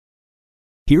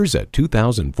Here's a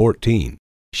 2014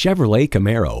 Chevrolet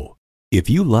Camaro. If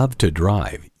you love to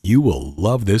drive, you will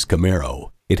love this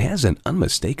Camaro. It has an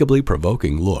unmistakably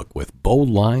provoking look with bold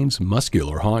lines,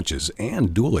 muscular haunches,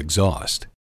 and dual exhaust.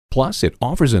 Plus, it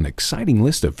offers an exciting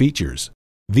list of features: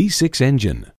 V6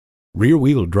 engine,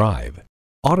 rear-wheel drive,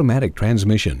 automatic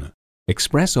transmission,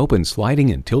 express open sliding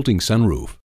and tilting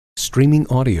sunroof, streaming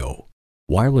audio,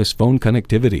 wireless phone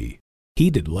connectivity,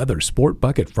 heated leather sport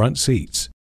bucket front seats,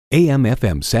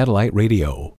 AM/FM satellite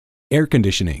radio, air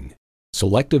conditioning,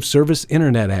 selective service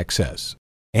internet access,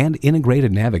 and integrated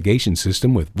navigation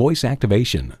system with voice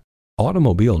activation.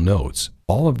 Automobile notes: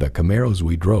 all of the Camaros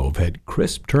we drove had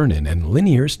crisp turn-in and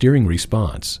linear steering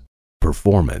response.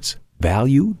 Performance,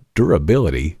 value,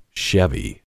 durability,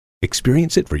 Chevy.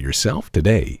 Experience it for yourself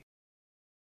today.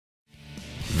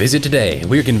 Visit today.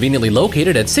 We're conveniently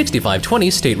located at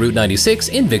 6520 State Route 96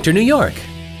 in Victor, New York.